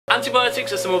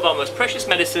Antibiotics are some of our most precious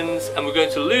medicines, and we're going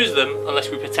to lose them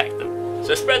unless we protect them.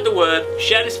 So spread the word,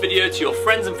 share this video to your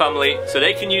friends and family so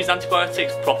they can use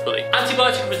antibiotics properly.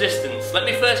 Antibiotic resistance. Let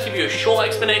me first give you a short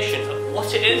explanation of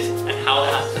what it is and how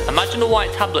it happens. Imagine the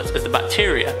white tablets as the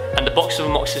bacteria and the box of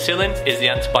amoxicillin is the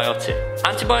antibiotic.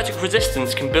 Antibiotic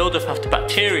resistance can build up after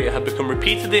bacteria have become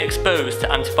repeatedly exposed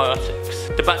to antibiotics.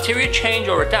 The bacteria change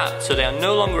or adapt so they are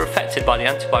no longer affected by the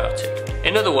antibiotic.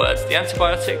 In other words, the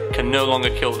antibiotic can no longer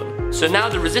kill them. So now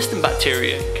the resistant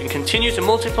bacteria can continue to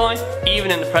multiply even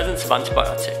in the presence of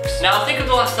antibiotics. Now think of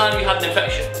the last time you had an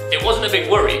infection. It wasn't a big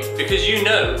worry because you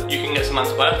know you can get some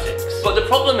antibiotics. But the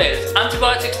problem is,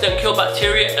 antibiotics don't kill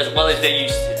bacteria as well as they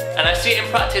used to. And I see it in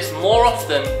practice more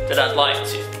often than I'd like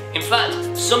to. In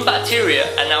fact, some bacteria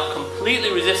are now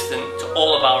completely resistant to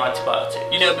all of our antibiotics.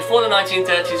 You know, before the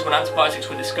 1930s when antibiotics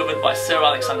were discovered by Sir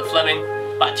Alexander Fleming,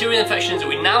 bacterial infections that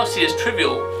we now see as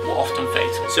trivial were often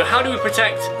fatal. So how do we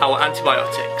protect our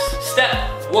antibiotics? Step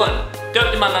 1.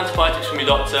 Don't demand antibiotics from your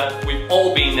doctor. We've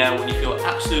all been there when you feel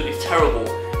absolutely terrible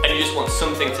and you just want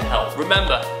something to help.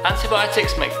 Remember,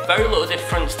 antibiotics make very little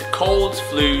difference to colds,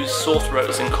 flus, sore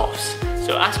throats and coughs.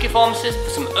 So ask your pharmacist for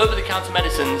some over-the-counter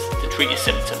medicines to treat your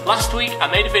symptoms. Last week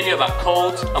I made a video about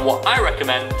colds and what I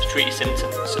recommend to treat your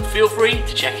symptoms, so feel free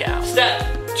to check it out. Step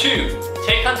 2.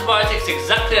 Take antibiotics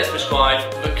exactly as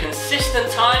prescribed with a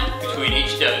consistent time between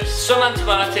each dose. Some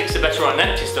antibiotics are better on an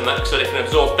empty stomach so they can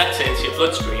absorb better into your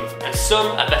bloodstream, and some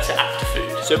are better after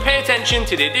food. So pay attention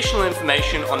to the additional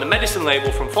information on the medicine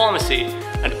label from pharmacy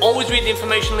and always read the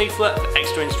information leaflet for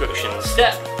extra instructions.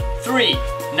 Step 3.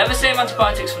 Never save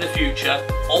antibiotics for the future,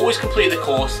 always complete the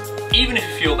course, even if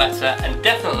you feel better, and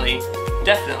definitely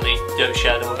don't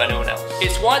share them with anyone else.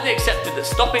 It's widely accepted that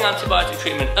stopping antibiotic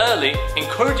treatment early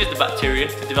encourages the bacteria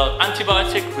to develop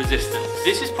antibiotic resistance.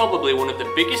 This is probably one of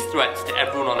the biggest threats to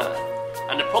everyone on Earth,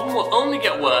 and the problem will only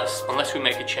get worse unless we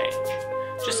make a change.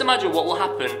 Just imagine what will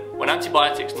happen when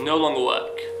antibiotics no longer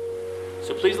work.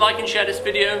 So please like and share this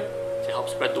video to help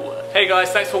spread the word. Hey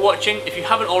guys, thanks for watching. If you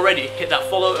haven't already, hit that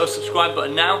follow or subscribe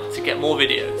button now to get more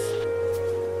videos.